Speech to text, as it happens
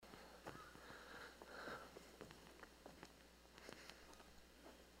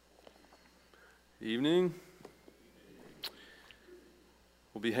Evening.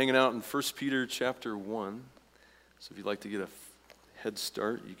 We'll be hanging out in 1 Peter chapter 1. So if you'd like to get a head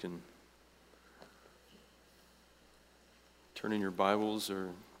start, you can turn in your Bibles or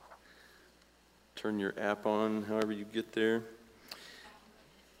turn your app on, however you get there.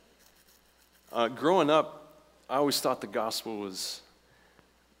 Growing up, I always thought the gospel was,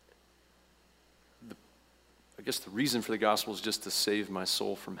 the reason for the gospel is just to save my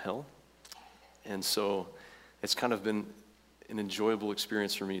soul from hell. And so it's kind of been an enjoyable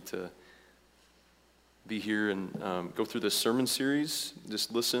experience for me to be here and go through this sermon series,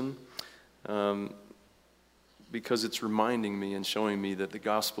 just listen, because it's reminding me and showing me that the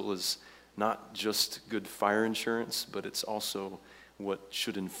gospel is not just good fire insurance, but it's also what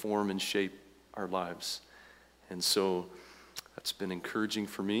should inform and shape our lives. And so that's been encouraging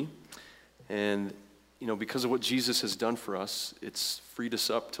for me. And because of what Jesus has done for us, it's freed us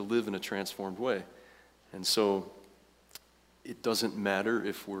up to live in a transformed way. And so it doesn't matter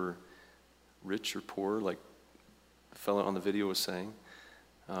if we're rich or poor, like the fellow on the video was saying.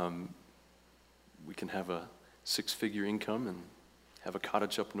 We can have a 6-figure income and have a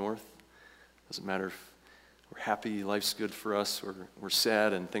cottage up north. Doesn't matter if we're happy, life's good for us, or we're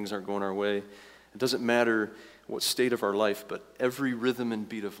sad and things aren't going our way. It doesn't matter what state of our life, but every rhythm and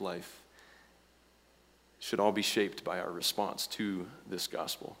beat of life should all be shaped by our response to this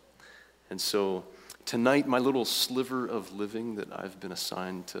gospel. And so tonight, my little sliver of living that I've been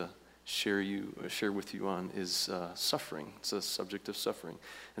assigned to share with you on is suffering. It's a subject of suffering.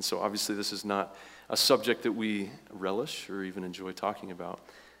 And so obviously this is not a subject that we relish or even enjoy talking about,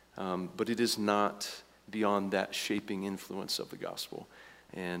 but it is not beyond that shaping influence of the gospel.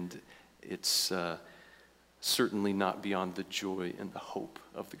 And it's certainly not beyond the joy and the hope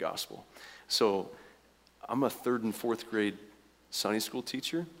of the gospel. So I'm a 3rd and 4th grade Sunday school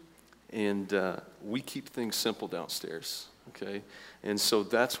teacher, and we keep things simple downstairs, okay? And so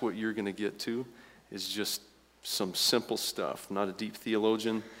that's what you're going to get to, is just some simple stuff, not a deep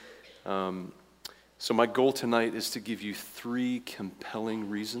theologian. So my goal tonight is to give you 3 compelling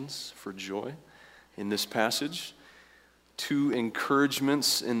reasons for joy in this passage, 2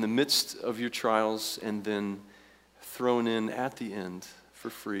 encouragements in the midst of your trials, and then thrown in at the end for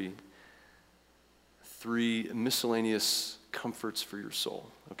free, 3 miscellaneous comforts for your soul,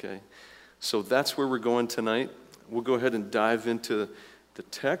 okay? So that's where we're going tonight. We'll go ahead and dive into the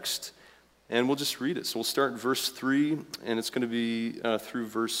text, and we'll just read it. So we'll start verse 3, and it's going to be through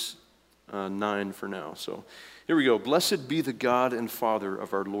verse 9 for now. So here we go. Blessed be the God and Father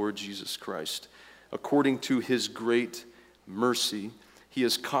of our Lord Jesus Christ. According to his great mercy, he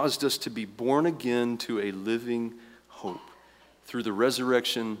has caused us to be born again to a living hope through the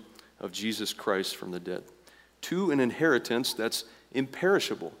resurrection of Jesus Christ from the dead, to an inheritance that's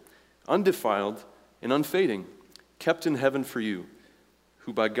imperishable, undefiled, and unfading, kept in heaven for you,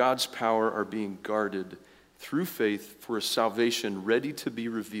 who by God's power are being guarded through faith for a salvation ready to be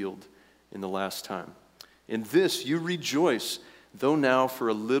revealed in the last time. In this you rejoice, though now for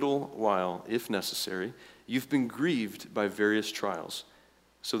a little while, if necessary, you've been grieved by various trials,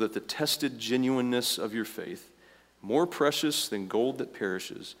 so that the tested genuineness of your faith, more precious than gold that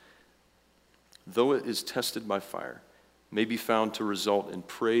perishes, though it is tested by fire, may be found to result in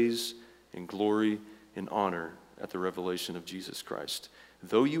praise and glory and honor at the revelation of Jesus Christ.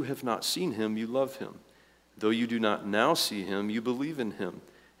 Though you have not seen him, you love him. Though you do not now see him, you believe in him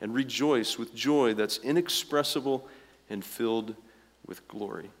and rejoice with joy that's inexpressible and filled with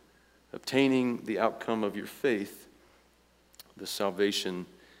glory, obtaining the outcome of your faith, the salvation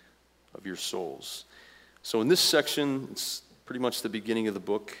of your souls. So in this section, it's pretty much the beginning of the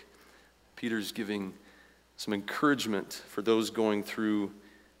book. Peter's giving some encouragement for those going through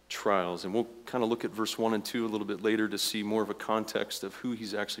trials. And we'll kind of look at verse 1 and 2 a little bit later to see more of a context of who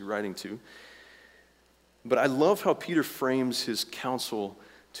he's actually writing to. But I love how Peter frames his counsel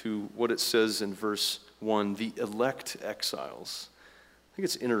to what it says in verse 1, the elect exiles. I think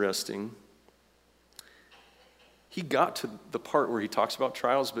it's interesting. He got to the part where he talks about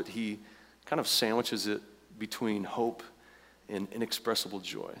trials, but he kind of sandwiches it between hope and inexpressible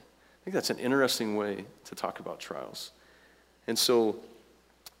joy. I think that's an interesting way to talk about trials. And so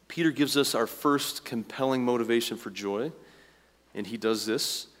Peter gives us our first compelling motivation for joy, and he does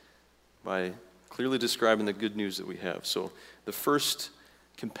this by clearly describing the good news that we have. So the first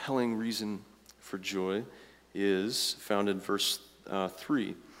compelling reason for joy is found in verse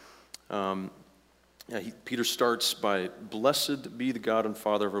 3. Peter starts by, blessed be the God and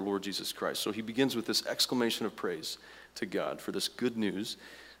Father of our Lord Jesus Christ. So he begins with this exclamation of praise to God for this good news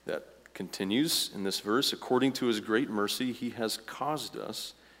that continues in this verse. According to his great mercy, he has caused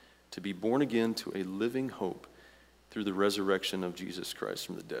us to be born again to a living hope through the resurrection of Jesus Christ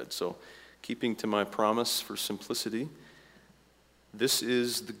from the dead. So, keeping to my promise for simplicity, this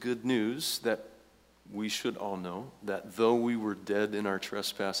is the good news that we should all know, that though we were dead in our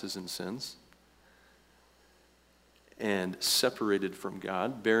trespasses and sins and separated from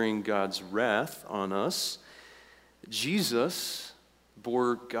God, bearing God's wrath on us, Jesus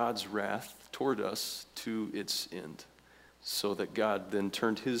bore God's wrath toward us to its end, so that God then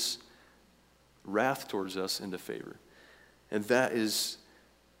turned his wrath towards us into favor. And that is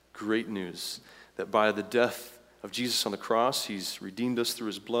great news, that by the death of Jesus on the cross, he's redeemed us through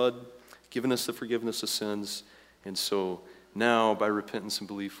his blood, given us the forgiveness of sins, and so now by repentance and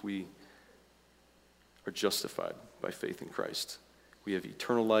belief we are justified by faith in Christ. We have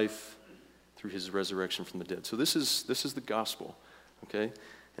eternal life through his resurrection from the dead. So this is the gospel, okay?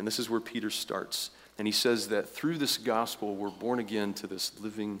 And this is where Peter starts. And he says that through this gospel we're born again to this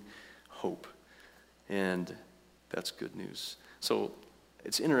living hope. And that's good news. So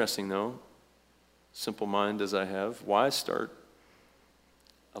it's interesting though, simple mind as I have, why start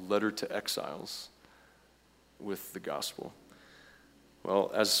a letter to exiles with the gospel?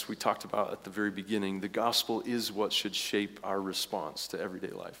 Well, as we talked about at the very beginning, the gospel is what should shape our response to everyday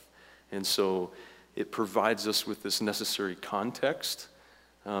life. And so it provides us with this necessary context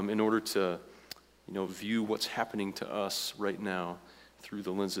in order to, view what's happening to us right now through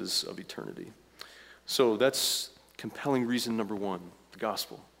the lenses of eternity. So that's compelling reason number one, the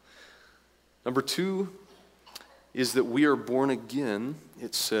gospel. Number two is that we are born again,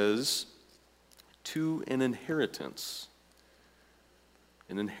 it says, to an inheritance.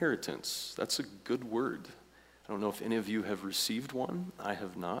 An inheritance. That's a good word. I don't know if any of you have received one. I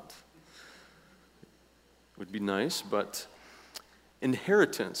have not. It would be nice, but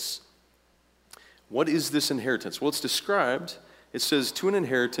inheritance. What is this inheritance? Well, it's described, it says, to an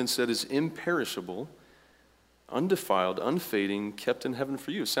inheritance that is imperishable, undefiled, unfading, kept in heaven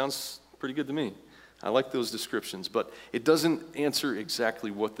for you. Sounds pretty good to me. I like those descriptions, but it doesn't answer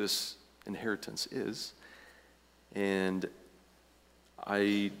exactly what this inheritance is. And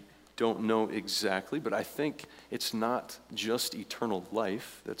I don't know exactly, but I think it's not just eternal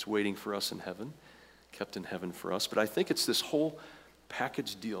life that's waiting for us in heaven, kept in heaven for us, but I think it's this whole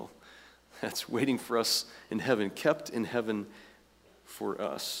package deal that's waiting for us in heaven, kept in heaven for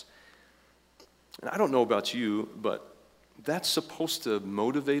us. And I don't know about you, but that's supposed to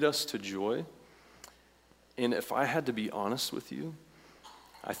motivate us to joy. And if I had to be honest with you,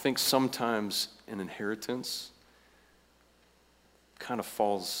 I think sometimes an inheritance kind of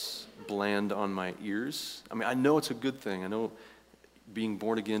falls bland on my ears. I mean, I know it's a good thing. I know being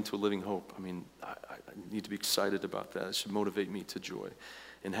born again to a living hope, I need to be excited about that. It should motivate me to joy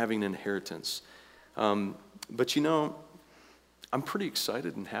and having an inheritance. But I'm pretty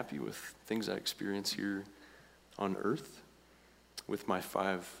excited and happy with things I experience here on earth with my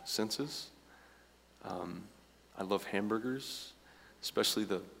five senses. I love hamburgers, especially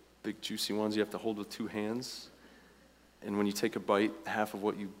the big juicy ones you have to hold with two hands. And when you take a bite, half of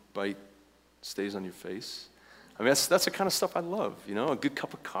what you bite stays on your face. I mean, that's the kind of stuff I love, a good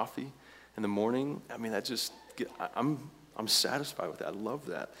cup of coffee in the morning. I mean, I'm satisfied with that. I love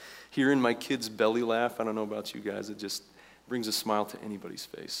that. Hearing my kids' belly laugh, I don't know about you guys, it just brings a smile to anybody's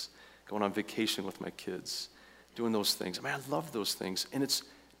face. Going on vacation with my kids, doing those things. I love those things, and it's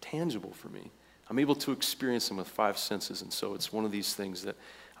tangible for me. I'm able to experience them with five senses, and so it's one of these things that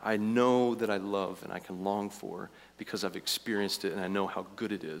I know that I love and I can long for because I've experienced it and I know how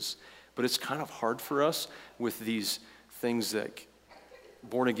good it is. But it's kind of hard for us with these things that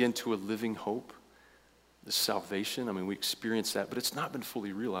born again to a living hope, the salvation. I mean, we experience that, but it's not been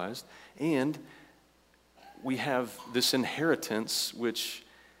fully realized. And we have this inheritance, which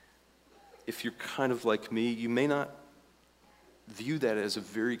if you're kind of like me, you may not view that as a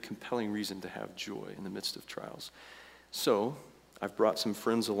very compelling reason to have joy in the midst of trials. So I've brought some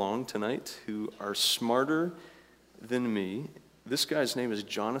friends along tonight who are smarter than me. This guy's name is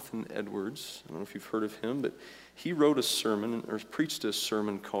Jonathan Edwards. I don't know if you've heard of him, but he wrote a sermon, or preached a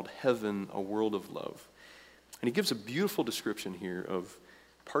sermon called Heaven, a World of Love. And he gives a beautiful description here of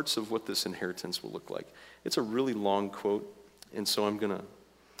parts of what this inheritance will look like. It's a really long quote, and so I'm going to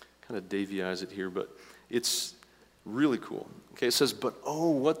kind of Davyize it here, but it's really cool. Okay, it says, "But oh,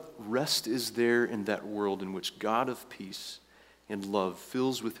 what rest is there in that world in which God of peace and love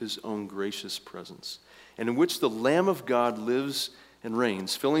fills with his own gracious presence, and in which the Lamb of God lives and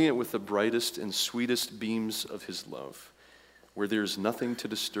reigns, filling it with the brightest and sweetest beams of his love, where there is nothing to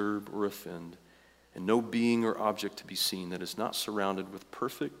disturb or offend, and no being or object to be seen that is not surrounded with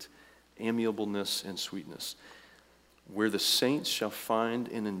perfect amiableness and sweetness." where the saints shall find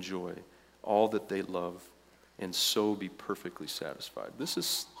and enjoy all that they love, and so be perfectly satisfied. This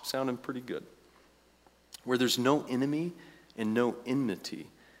is sounding pretty good. Where there's no enemy and no enmity,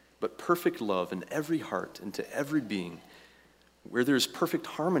 but perfect love in every heart and to every being, where there's perfect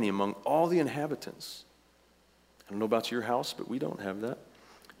harmony among all the inhabitants. I don't know about your house, but we don't have that.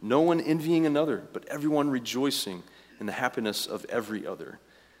 No one envying another, but everyone rejoicing in the happiness of every other.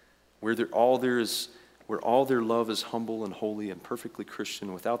 Where all their love is humble and holy and perfectly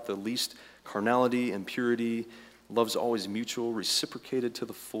Christian, without the least carnality and purity. Love's always mutual, reciprocated to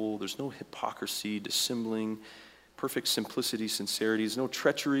the full. There's no hypocrisy, dissembling, perfect simplicity, sincerity. There's no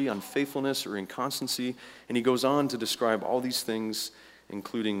treachery, unfaithfulness, or inconstancy. And he goes on to describe all these things,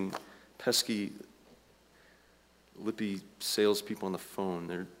 including pesky, lippy salespeople on the phone.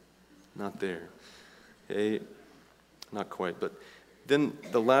 They're not there. Okay? Not quite. But then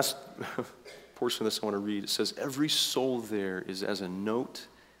the last portion of this I want to read, it says, every soul there is as a note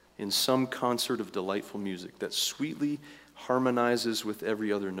in some concert of delightful music that sweetly harmonizes with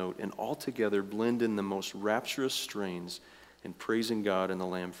every other note, and altogether blend in the most rapturous strains in praising God and the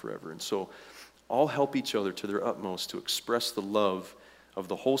Lamb forever. And so all help each other to their utmost to express the love of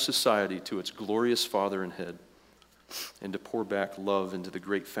the whole society to its glorious Father and Head, and to pour back love into the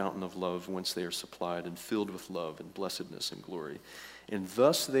great fountain of love whence they are supplied and filled with love and blessedness and glory. And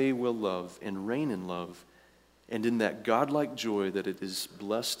thus they will love and reign in love, and in that godlike joy that it is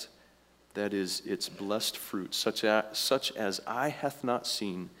blessed, that is its blessed fruit, such as eye hath not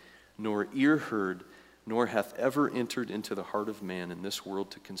seen, nor ear heard, nor hath ever entered into the heart of man in this world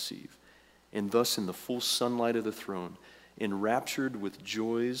to conceive. And thus in the full sunlight of the throne, enraptured with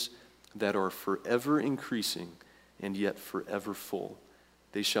joys that are forever increasing and yet forever full,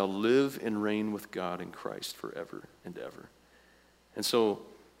 they shall live and reign with God in Christ forever and ever. And so,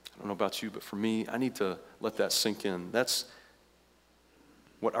 I don't know about you, but for me, I need to let that sink in. That's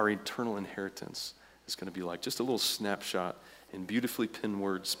what our eternal inheritance is going to be like. Just a little snapshot in beautifully penned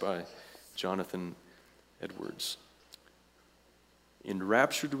words by Jonathan Edwards.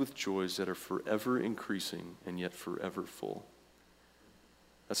 Enraptured with joys that are forever increasing and yet forever full.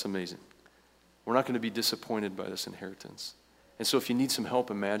 That's amazing. We're not going to be disappointed by this inheritance. And so if you need some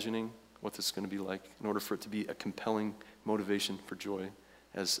help imagining what this is going to be like in order for it to be a compelling motivation for joy,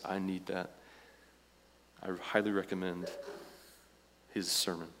 as I need that, I highly recommend his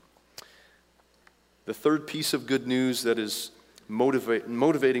sermon. The third piece of good news that is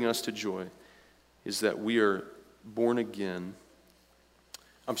motivating us to joy is that we are born again.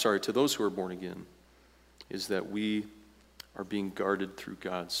 To those who are born again, is that we are being guarded through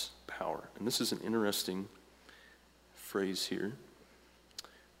God's power. And this is an interesting phrase here.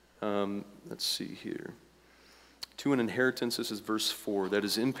 Let's see here. To an inheritance, this is verse 4, that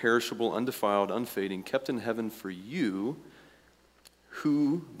is imperishable, undefiled, unfading, kept in heaven for you,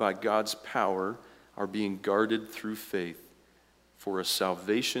 who by God's power are being guarded through faith for a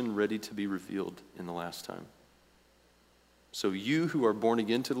salvation ready to be revealed in the last time. So you who are born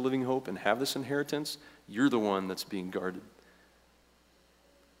again to the living hope and have this inheritance, you're the one that's being guarded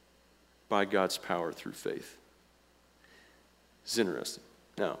by God's power through faith. It's interesting.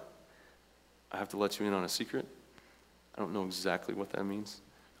 Now, I have to let you in on a secret. I don't know exactly what that means,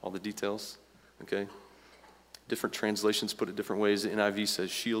 all the details, okay? Different translations put it different ways. The NIV says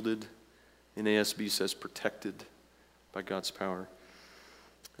shielded. NASB says protected by God's power.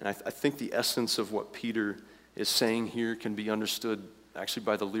 And I think the essence of what Peter is saying here can be understood actually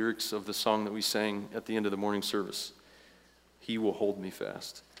by the lyrics of the song that we sang at the end of the morning service. He will hold me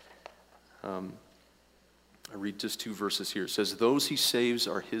fast. I read just 2 verses here. It says, those he saves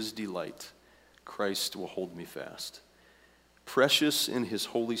are his delight. Christ will hold me fast. Precious in his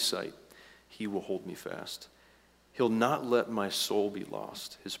holy sight, he will hold me fast. He'll not let my soul be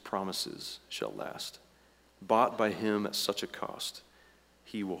lost. His promises shall last. Bought by him at such a cost,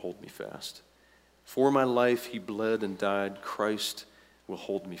 he will hold me fast. For my life he bled and died. Christ will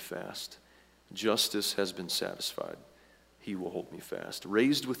hold me fast. Justice has been satisfied. He will hold me fast.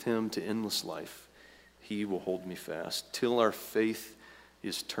 Raised with him to endless life, he will hold me fast. Till our faith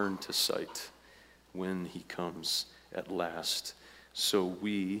is turned to sight when he comes at last. So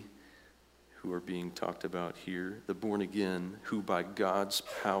we who are being talked about here, the born again, who by God's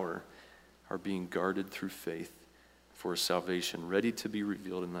power are being guarded through faith for a salvation ready to be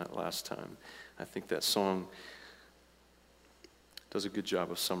revealed in that last time. I think that song does a good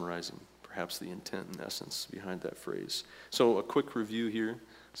job of summarizing perhaps the intent and essence behind that phrase. So a quick review here.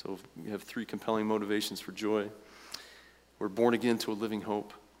 So we have 3 compelling motivations for joy. We're born again to a living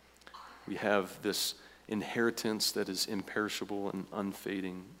hope. We have this inheritance that is imperishable and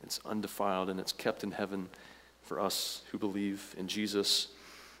unfading. It's undefiled, and it's kept in heaven for us who believe in Jesus,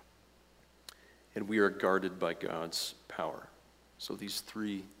 and we are guarded by God's power. So these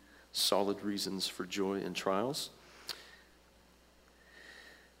three solid reasons for joy in trials.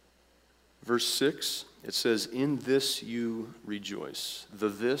 Verse 6, it says, "In this you rejoice." The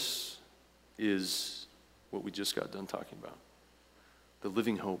 "this" is what we just got done talking about. The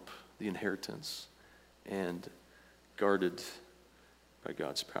living hope, the inheritance, and guarded by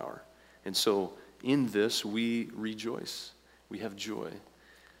God's power. And so in this we rejoice. We have joy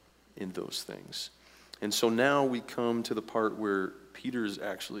in those things. And so now we come to the part where Peter is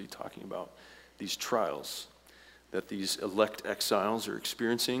actually talking about these trials that these elect exiles are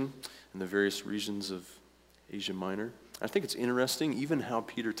experiencing in the various regions of Asia Minor. I think it's interesting even how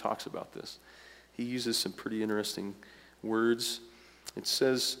Peter talks about this. He uses some pretty interesting words. It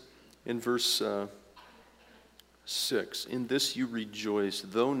says in verse 6, "In this you rejoice,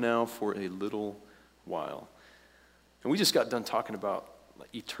 though now for a little while." And we just got done talking about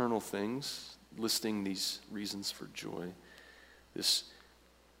eternal things, listing these reasons for joy, this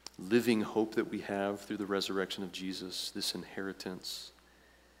living hope that we have through the resurrection of Jesus, this inheritance.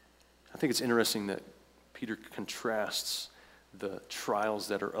 I think it's interesting that Peter contrasts the trials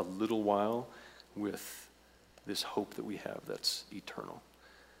that are a little while with this hope that we have that's eternal.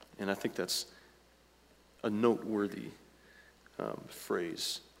 And I think that's a noteworthy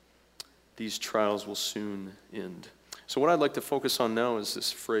phrase. These trials will soon end. So what I'd like to focus on now is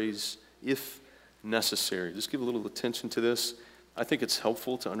this phrase, "if necessary." Just give a little attention to this. I think it's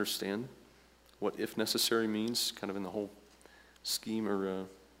helpful to understand what "if necessary" means, kind of in the whole scheme or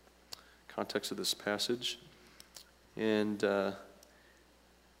context of this passage. And I'm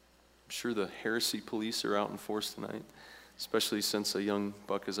sure the heresy police are out in force tonight, especially since a young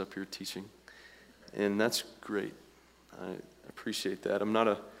buck is up here teaching. And that's great. I appreciate that. I'm not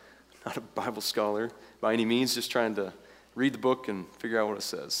a Bible scholar by any means, just trying to read the book and figure out what it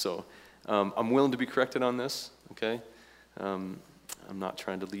says. So I'm willing to be corrected on this, okay? I'm not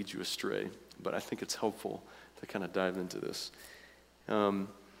trying to lead you astray, but I think it's helpful to kind of dive into this. All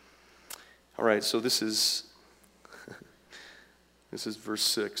right, so this is verse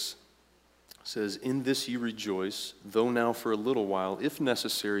 6. It says, "In this you rejoice, though now for a little while, if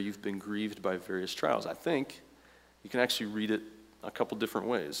necessary, you've been grieved by various trials." I think you can actually read it a couple different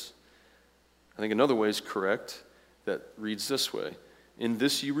ways. I think another way is correct that reads this way: "In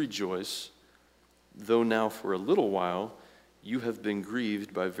this you rejoice, though now for a little while, you have been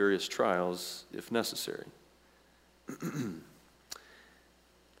grieved by various trials, if necessary."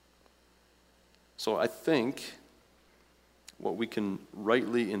 So I think what we can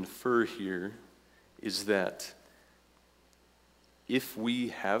rightly infer here is that if we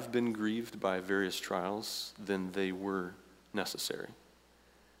have been grieved by various trials, then they were necessary.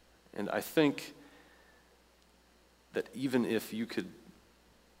 And I think that even if you could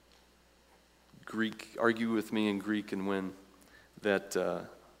argue with me in Greek and win, that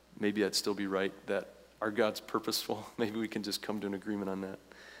maybe I'd still be right, that our God's purposeful. Maybe we can just come to an agreement on that.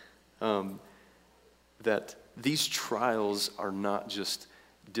 That these trials are not just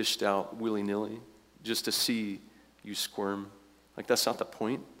dished out willy-nilly, just to see you squirm. Like, that's not the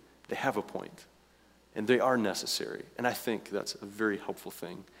point. They have a point, and they are necessary. And I think that's a very helpful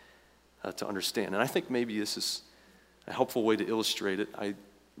thing to understand. And I think maybe this is a helpful way to illustrate it. I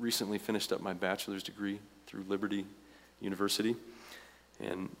recently finished up my bachelor's degree through Liberty University,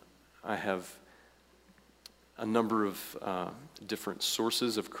 and I have a number of different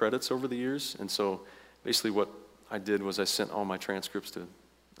sources of credits over the years. And so basically what I did was I sent all my transcripts to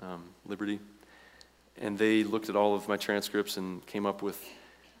Liberty, and they looked at all of my transcripts and came up with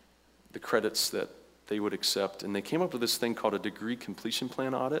the credits that they would accept. And they came up with this thing called a degree completion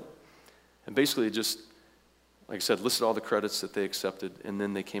plan audit. And basically it just, like I said, listed all the credits that they accepted, and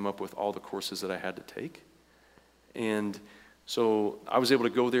then they came up with all the courses that I had to take. And so I was able to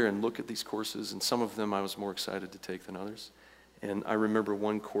go there and look at these courses, and some of them I was more excited to take than others. And I remember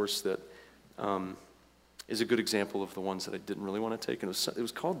one course that is a good example of the ones that I didn't really want to take. And it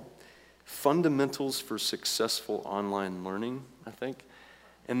was called Fundamentals for Successful Online Learning, I think.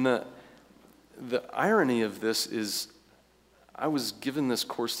 And the irony of this is I was given this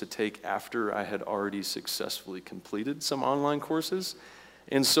course to take after I had already successfully completed some online courses.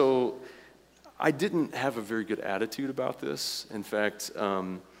 And so I didn't have a very good attitude about this. In fact,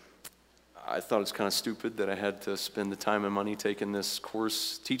 I thought it was kind of stupid that I had to spend the time and money taking this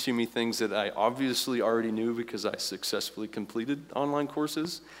course, teaching me things that I obviously already knew because I successfully completed online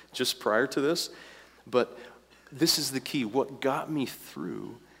courses just prior to this. But this is the key. What got me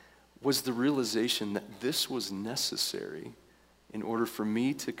through was the realization that this was necessary in order for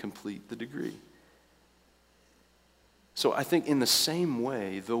me to complete the degree. So I think in the same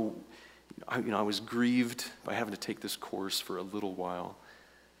way, though I was grieved by having to take this course for a little while,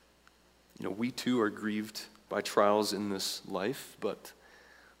 we too are grieved by trials in this life, but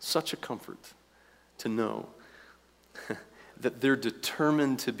such a comfort to know that they're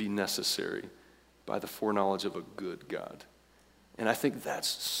determined to be necessary by the foreknowledge of a good God. And I think that's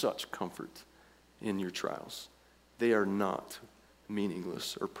such comfort in your trials. They are not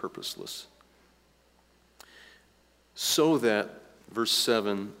meaningless or purposeless. So that, verse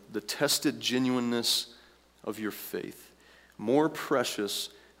 7, the tested genuineness of your faith, more precious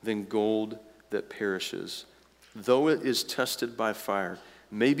than gold that perishes, though it is tested by fire,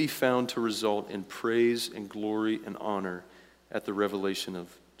 may be found to result in praise and glory and honor at the revelation of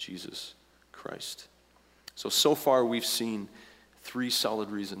Jesus Christ. So far we've seen 3 solid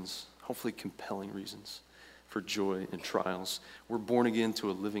reasons, hopefully compelling reasons, for joy in trials. We're born again to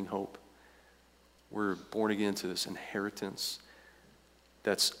a living hope. We're born again to this inheritance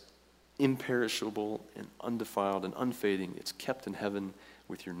that's imperishable and undefiled and unfading. It's kept in heaven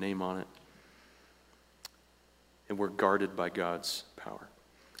with your name on it. And we're guarded by God's power.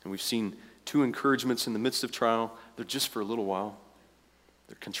 And we've seen 2 encouragements in the midst of trial. They're just for a little while.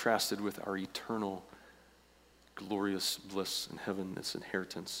 They're contrasted with our eternal, glorious bliss in heaven, this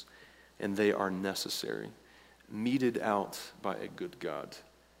inheritance. And they are necessary, meted out by a good God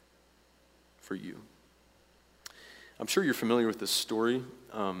for you. I'm sure you're familiar with this story.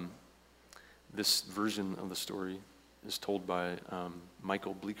 This version of the story is told by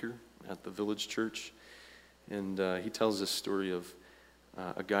Michael Bleeker at the Village Church. And he tells this story of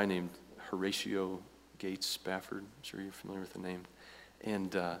a guy named Horatio Gates Spafford. I'm sure you're familiar with the name.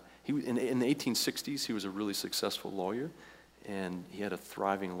 And in the 1860s, he was a really successful lawyer, and he had a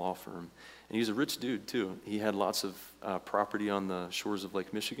thriving law firm. And he was a rich dude, too. He had lots of property on the shores of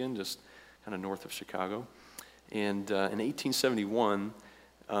Lake Michigan, just kind of north of Chicago. And in 1871,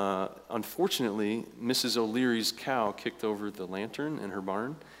 unfortunately, Mrs. O'Leary's cow kicked over the lantern in her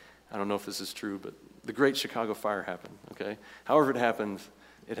barn. I don't know if this is true, but the Great Chicago Fire happened, okay? However it happened,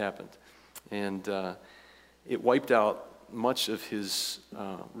 it happened. And it wiped out much of his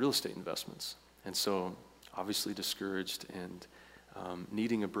real estate investments. And so, obviously discouraged and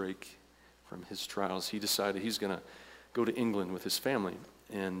needing a break from his trials, he decided he's going to go to England with his family.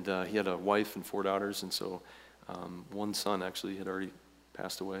 And he had a wife and 4 daughters, and so one son actually had already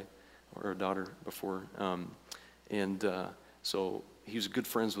passed away, or a daughter before. So he was good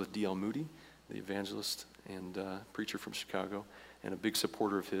friends with D.L. Moody, the evangelist and preacher from Chicago, and a big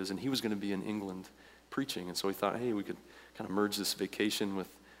supporter of his. And he was going to be in England preaching. And so he thought, hey, we could kind of merge this vacation with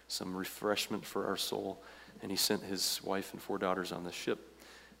some refreshment for our soul. And he sent his wife and 4 daughters on the ship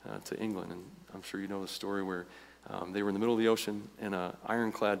to England. And I'm sure you know the story where they were in the middle of the ocean, and an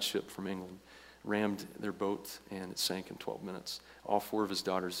ironclad ship from England rammed their boat, and it sank in 12 minutes. All 4 of his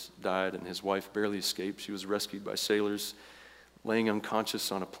daughters died, and his wife barely escaped. She was rescued by sailors, laying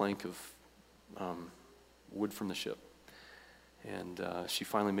unconscious on a plank of wood from the ship. And she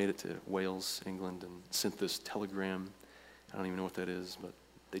finally made it to Wales, England, and sent this telegram. I don't even know what that is, but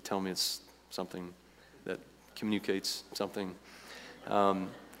they tell me it's something that communicates something.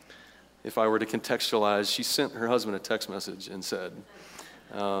 If I were to contextualize, she sent her husband a text message and said,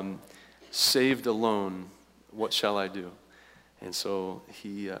 saved alone, what shall I do? And so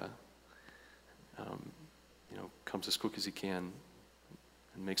he comes as quick as he can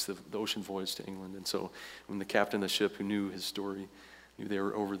and makes the ocean voyage to England. And so when the captain of the ship, who knew his story, knew they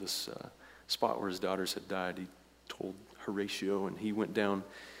were over this spot where his daughters had died, he told Horatio, and he went down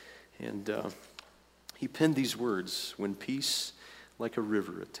and he penned these words: when peace like a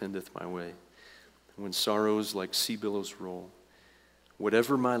river attendeth my way, when sorrows like sea billows roll,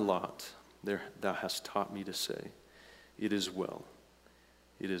 whatever my lot, there thou hast taught me to say, it is well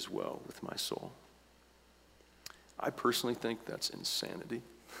with my soul. I personally think that's insanity.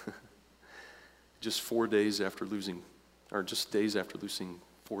 Just days after losing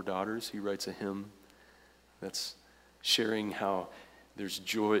 4 daughters, he writes a hymn that's sharing how there's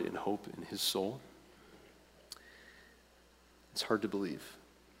joy and hope in his soul. It's hard to believe.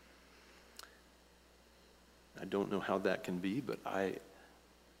 I don't know how that can be, but I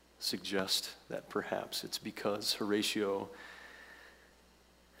suggest that perhaps it's because Horatio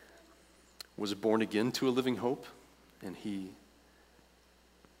was born again to a living hope, and he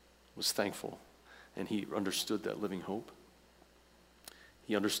was thankful, and he understood that living hope.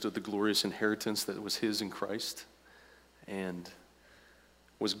 He understood the glorious inheritance that was his in Christ, and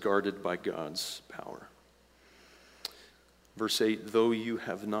was guarded by God's power. Verse 8, though you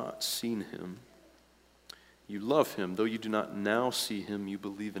have not seen him, you love him. Though you do not now see him, you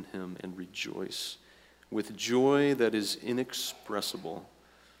believe in him and rejoice with joy that is inexpressible.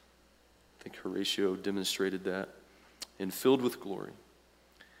 I think Horatio demonstrated that. And filled with glory,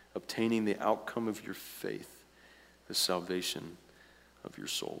 obtaining the outcome of your faith, the salvation of your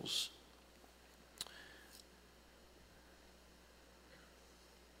souls.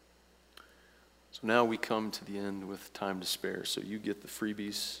 So now we come to the end with time to spare. So you get the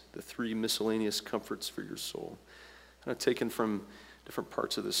freebies, the 3 miscellaneous comforts for your soul. Kind of taken from different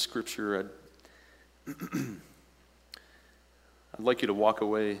parts of the scripture. I'd like you to walk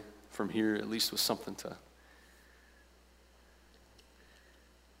away from here at least with something to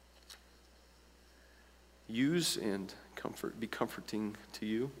use and be comforting to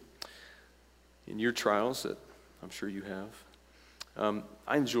you in your trials that I'm sure you have.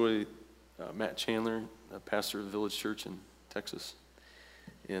 I enjoy Matt Chandler, a pastor of Village Church in Texas.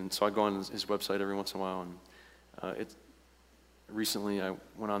 And so I go on his website every once in a while, and recently I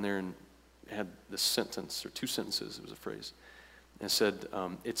went on there and had this sentence, or 2 sentences, it was a phrase, and it said,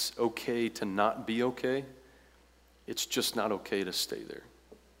 it's okay to not be okay, it's just not okay to stay there.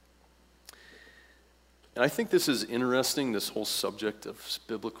 And I think this is interesting, this whole subject of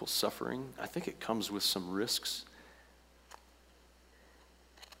biblical suffering. I think it comes with some risks.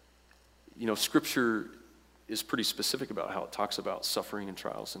 You know, Scripture is pretty specific about how it talks about suffering and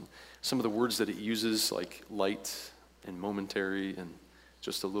trials. And some of the words that it uses, like light and momentary and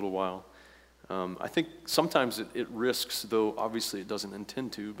just a little while, I think sometimes it risks, though obviously it doesn't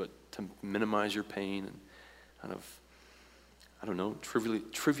intend to, but to minimize your pain and kind of, I don't know,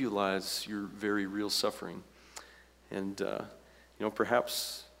 trivialize your very real suffering. And,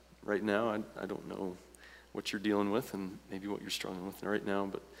 perhaps right now, I don't know what you're dealing with and maybe what you're struggling with right now,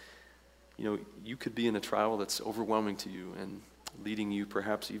 but, you could be in a trial that's overwhelming to you and leading you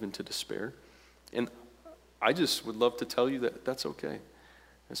perhaps even to despair. And I just would love to tell you that that's okay.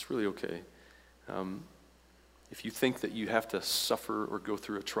 That's really okay. If you think that you have to suffer or go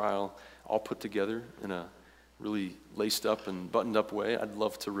through a trial all put together in a really laced up and buttoned up way, I'd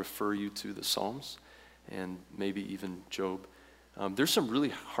love to refer you to the Psalms and maybe even Job. There's some really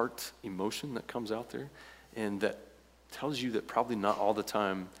heart emotion that comes out there, and that tells you that probably not all the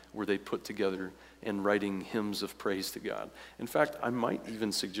time were they put together and writing hymns of praise to God. In fact, I might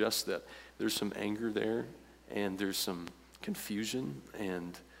even suggest that there's some anger there, and there's some confusion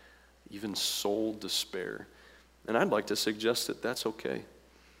and even soul despair. And I'd like to suggest that that's okay.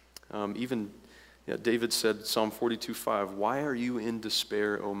 David said, Psalm 42:5, "Why are you in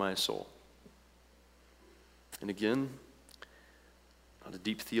despair, O my soul?" And again, not a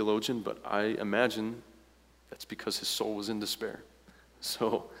deep theologian, but I imagine that's because his soul was in despair.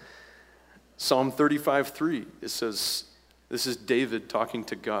 So, Psalm 35:3, it says, this is David talking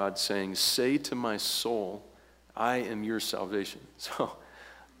to God saying, "Say to my soul, I am your salvation." So,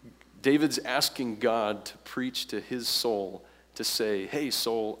 David's asking God to preach to his soul, to say, "Hey,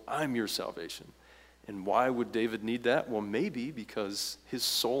 soul, I'm your salvation." And why would David need that? Well, maybe because his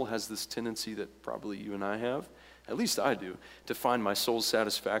soul has this tendency that probably you and I have, at least I do, to find my soul's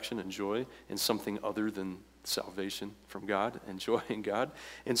satisfaction and joy in something other than salvation from God and joy in God.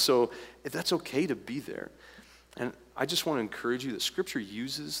 And so that's okay to be there. And I just want to encourage you that Scripture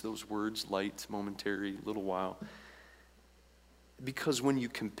uses those words, light, momentary, little while, because when you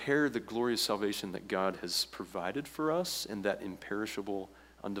compare the glorious salvation that God has provided for us and that imperishable,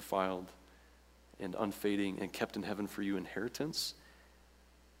 undefiled, and unfading and kept in heaven for you inheritance,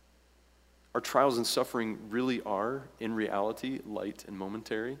 our trials and suffering really are, in reality, light and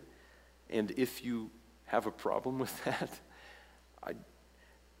momentary. And if you have a problem with that,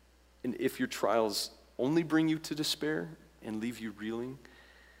 and if your trials only bring you to despair and leave you reeling,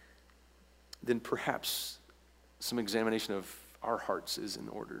 then perhaps some examination of our hearts is in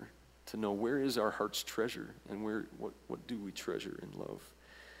order to know where is our heart's treasure and what do we treasure in love.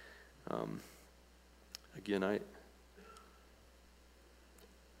 Again, I'm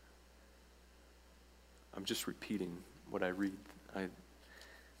just repeating what I read. I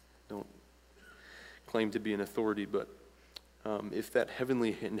don't claim to be an authority, but if that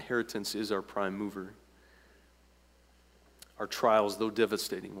heavenly inheritance is our prime mover, our trials, though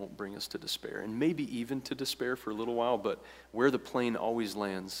devastating, won't bring us to despair. And maybe even to despair for a little while, but where the plane always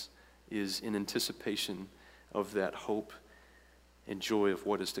lands is in anticipation of that hope and joy of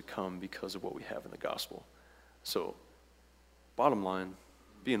what is to come because of what we have in the gospel. So, bottom line,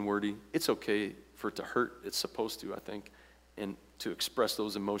 being wordy, it's okay for it to hurt. It's supposed to, I think, and to express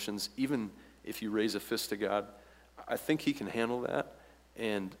those emotions. Even if you raise a fist to God, I think He can handle that,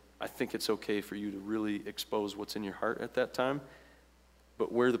 and I think it's okay for you to really expose what's in your heart at that time.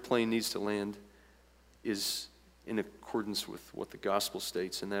 But where the plane needs to land is in accordance with what the gospel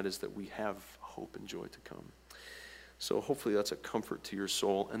states, and that is that we have hope and joy to come. So hopefully that's a comfort to your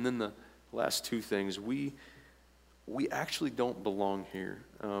soul. And then the last two things, we actually don't belong here.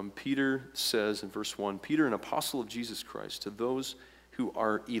 Peter says in verse 1, Peter, an apostle of Jesus Christ, to those who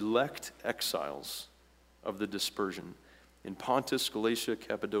are elect exiles of the dispersion in Pontus, Galatia,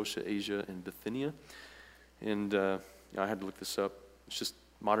 Cappadocia, Asia, and Bithynia. And I had to look this up. It's just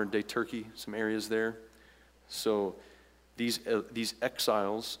modern-day Turkey, some areas there. So these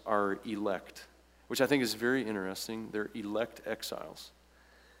exiles are elect, which I think is very interesting. They're elect exiles.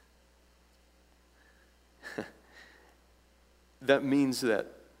 That means that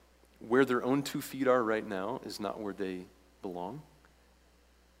where their own 2 feet are right now is not where they belong.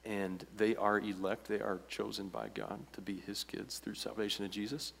 And they are elect. They are chosen by God to be his kids through salvation of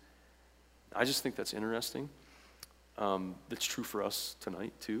Jesus. I just think that's interesting. It's true for us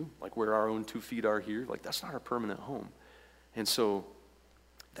tonight too. Like where our own 2 feet are here, like that's not our permanent home. And so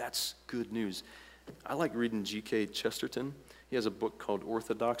that's good news. I like reading G.K. Chesterton. He has a book called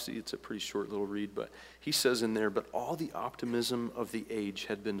Orthodoxy. It's a pretty short little read, but he says in there, but all the optimism of the age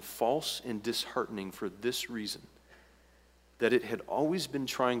had been false and disheartening for this reason, that it had always been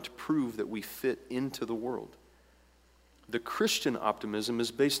trying to prove that we fit into the world. The Christian optimism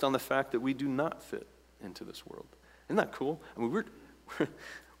is based on the fact that we do not fit into this world. Isn't that cool? I mean,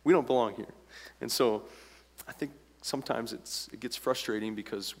 we don't belong here. And so I think sometimes it gets frustrating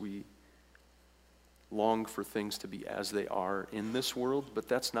because we long for things to be as they are in this world, but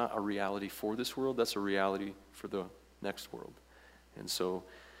that's not a reality for this world. That's a reality for the next world. And so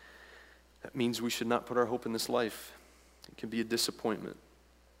that means we should not put our hope in this life. It can be a disappointment.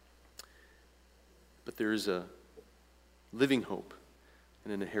 But there is a living hope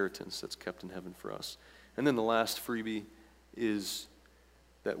and an inheritance that's kept in heaven for us. And then the last freebie is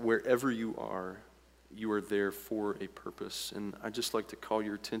that wherever you are there for a purpose. And I'd just like to call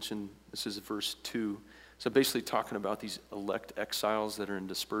your attention, this is verse 2. So basically talking about these elect exiles that are in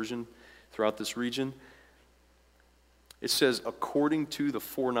dispersion throughout this region. It says, according to the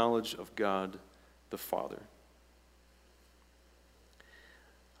foreknowledge of God the Father.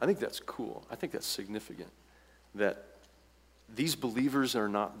 I think that's cool. I think that's significant. That these believers are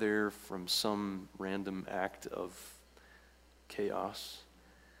not there from some random act of chaos,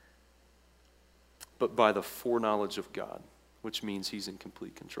 but by the foreknowledge of God, which means he's in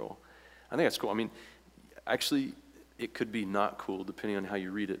complete control. I think that's cool. I mean, actually, it could be not cool depending on how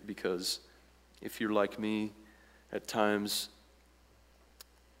you read it, because if you're like me, at times,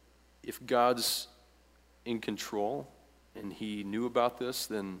 if God's in control and he knew about this,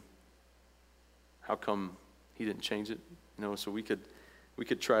 then how come he didn't change it? You know, so we could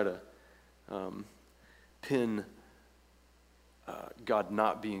try to pin God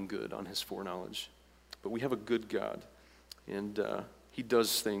not being good on his foreknowledge. But we have a good God, and he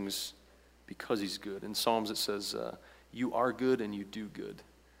does things because he's good. In Psalms it says, you are good and you do good.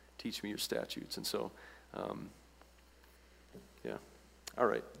 Teach me your statutes. And so, yeah. All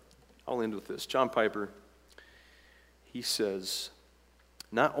right, I'll end with this. John Piper, he says,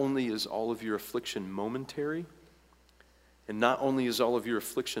 not only is all of your affliction momentary, and not only is all of your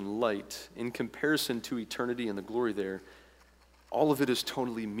affliction light, in comparison to eternity and the glory there, all of it is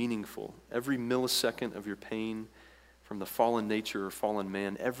totally meaningful. Every millisecond of your pain from the fallen nature or fallen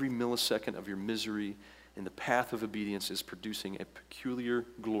man, every millisecond of your misery in the path of obedience is producing a peculiar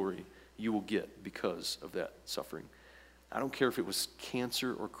glory you will get because of that suffering. I don't care if it was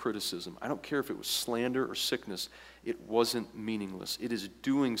cancer or criticism. I don't care if it was slander or sickness. It wasn't meaningless. It is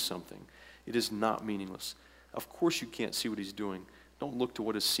doing something. It is not meaningless. Of course you can't see what he's doing. Don't look to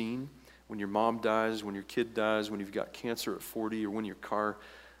what is seen. When your mom dies, when your kid dies, when you've got cancer at 40, or when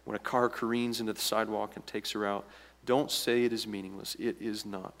a car careens into the sidewalk and takes her out, don't say it is meaningless. It is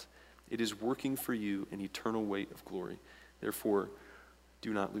not. It is working for you an eternal weight of glory. Therefore,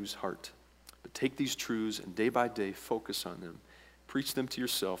 do not lose heart. But take these truths and day by day focus on them. Preach them to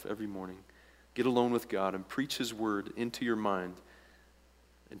yourself every morning. Get alone with God and preach his word into your mind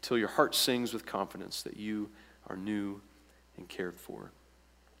until your heart sings with confidence that you are new and cared for.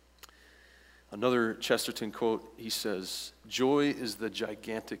 Another Chesterton quote, he says, joy is the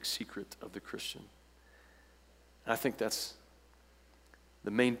gigantic secret of the Christian. And I think that's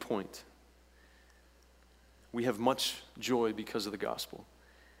the main point. We have much joy because of the gospel.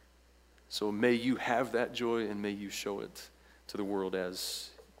 So may you have that joy and may you show it to the world as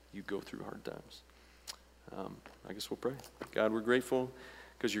you go through hard times. I guess we'll pray. God, we're grateful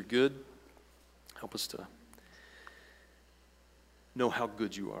because you're good. Help us to know how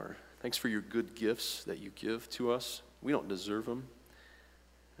good you are. Thanks for your good gifts that you give to us. We don't deserve them.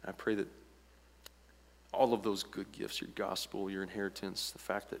 I pray that all of those good gifts, your gospel, your inheritance, the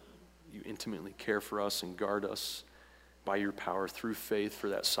fact that you intimately care for us and guard us by your power through faith for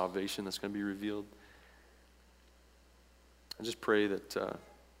that salvation that's going to be revealed. I just pray that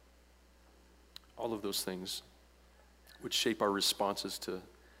all of those things would shape our responses to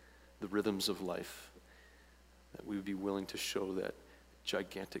the rhythms of life, that we would be willing to show that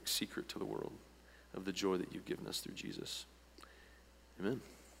gigantic secret to the world of the joy that you've given us through Jesus. Amen.